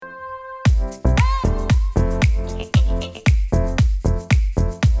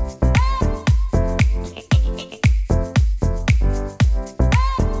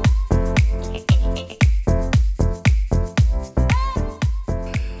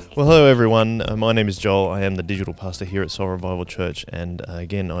Well, hello everyone. My name is Joel. I am the digital pastor here at Soul Revival Church, and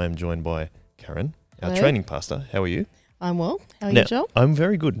again, I am joined by Karen, our Hello. training pastor. How are you? I'm well. How are Now, you, Joel? I'm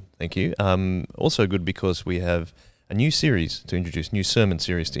very good, thank you. Also good because we have a new series to introduce, new sermon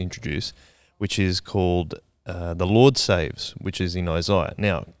series to introduce, which is called The Lord Saves, which is in Isaiah.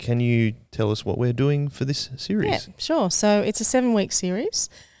 Now, can you tell us what we're doing for this series? Yeah, sure. So it's a 7-week series,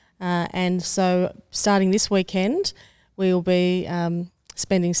 and so starting this weekend, we will be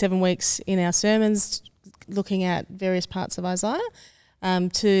spending 7 weeks in our sermons looking at various parts of Isaiah.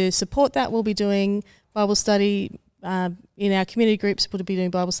 To support that, we'll be doing Bible study in our community groups. We'll be doing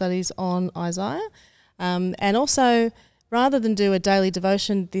Bible studies on Isaiah, and also, rather than do a daily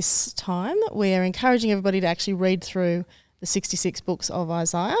devotion this time, we are encouraging everybody to actually read through the 66 books of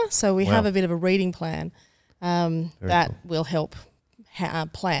Isaiah. So we have a bit of a reading plan that will help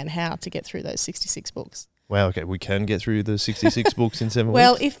plan how to get through those 66 books. Wow, okay, we can get through the 66 books in 7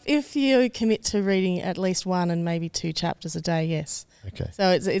 Well, weeks? if you commit to reading at least 1 and maybe 2 chapters a day, yes. Okay. So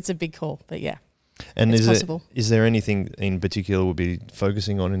it's a big call, but yeah, And it's possible. Is there anything in particular we'll be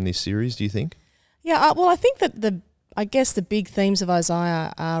focusing on in this series, do you think? Yeah, well, I think that I guess the big themes of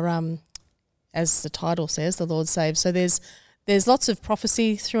Isaiah are, as the title says, the Lord saves. So there's lots of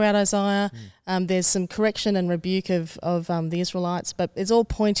prophecy throughout Isaiah. There's some correction and rebuke of the Israelites, but it's all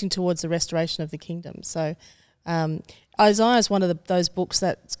pointing towards the restoration of the kingdom. So Isaiah is one of those books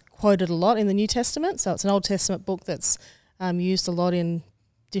that's quoted a lot in the New Testament. So it's an Old Testament book that's used a lot in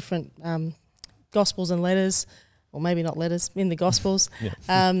different Gospels and letters, or maybe not letters, in the Gospels.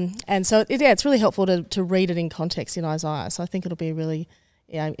 And so it's really helpful to read it in context in Isaiah. So I think it'll be a really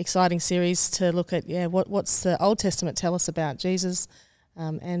exciting series to look at, what's the Old Testament tell us about Jesus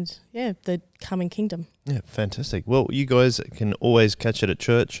and the coming kingdom. Yeah, fantastic. Well, you guys can always catch it at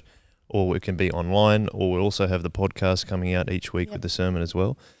church, or it can be online, or we'll also have the podcast coming out each week with the sermon as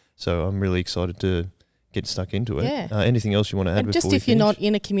well. So I'm really excited to get stuck into it. Yeah. Anything else you want to add And before just we if you're finish? not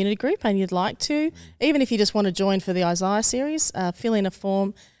in a community group and you'd like to, even if you just want to join for the Isaiah series, fill in a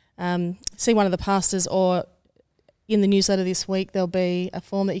form, see one of the pastors, or in the newsletter this week there'll be a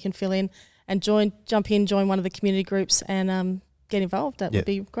form that you can fill in and join one of the community groups and get involved. That would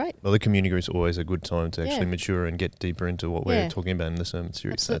be great. Well, the community group is always a good time to actually mature and get deeper into what we're talking about in the sermon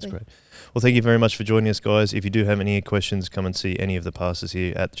series. Absolutely. That's great. Well, thank you very much for joining us, guys. If you do have any questions, come and see any of the pastors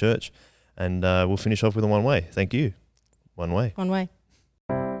here at the church, and we'll finish off with a one way. Thank you. One way. One way.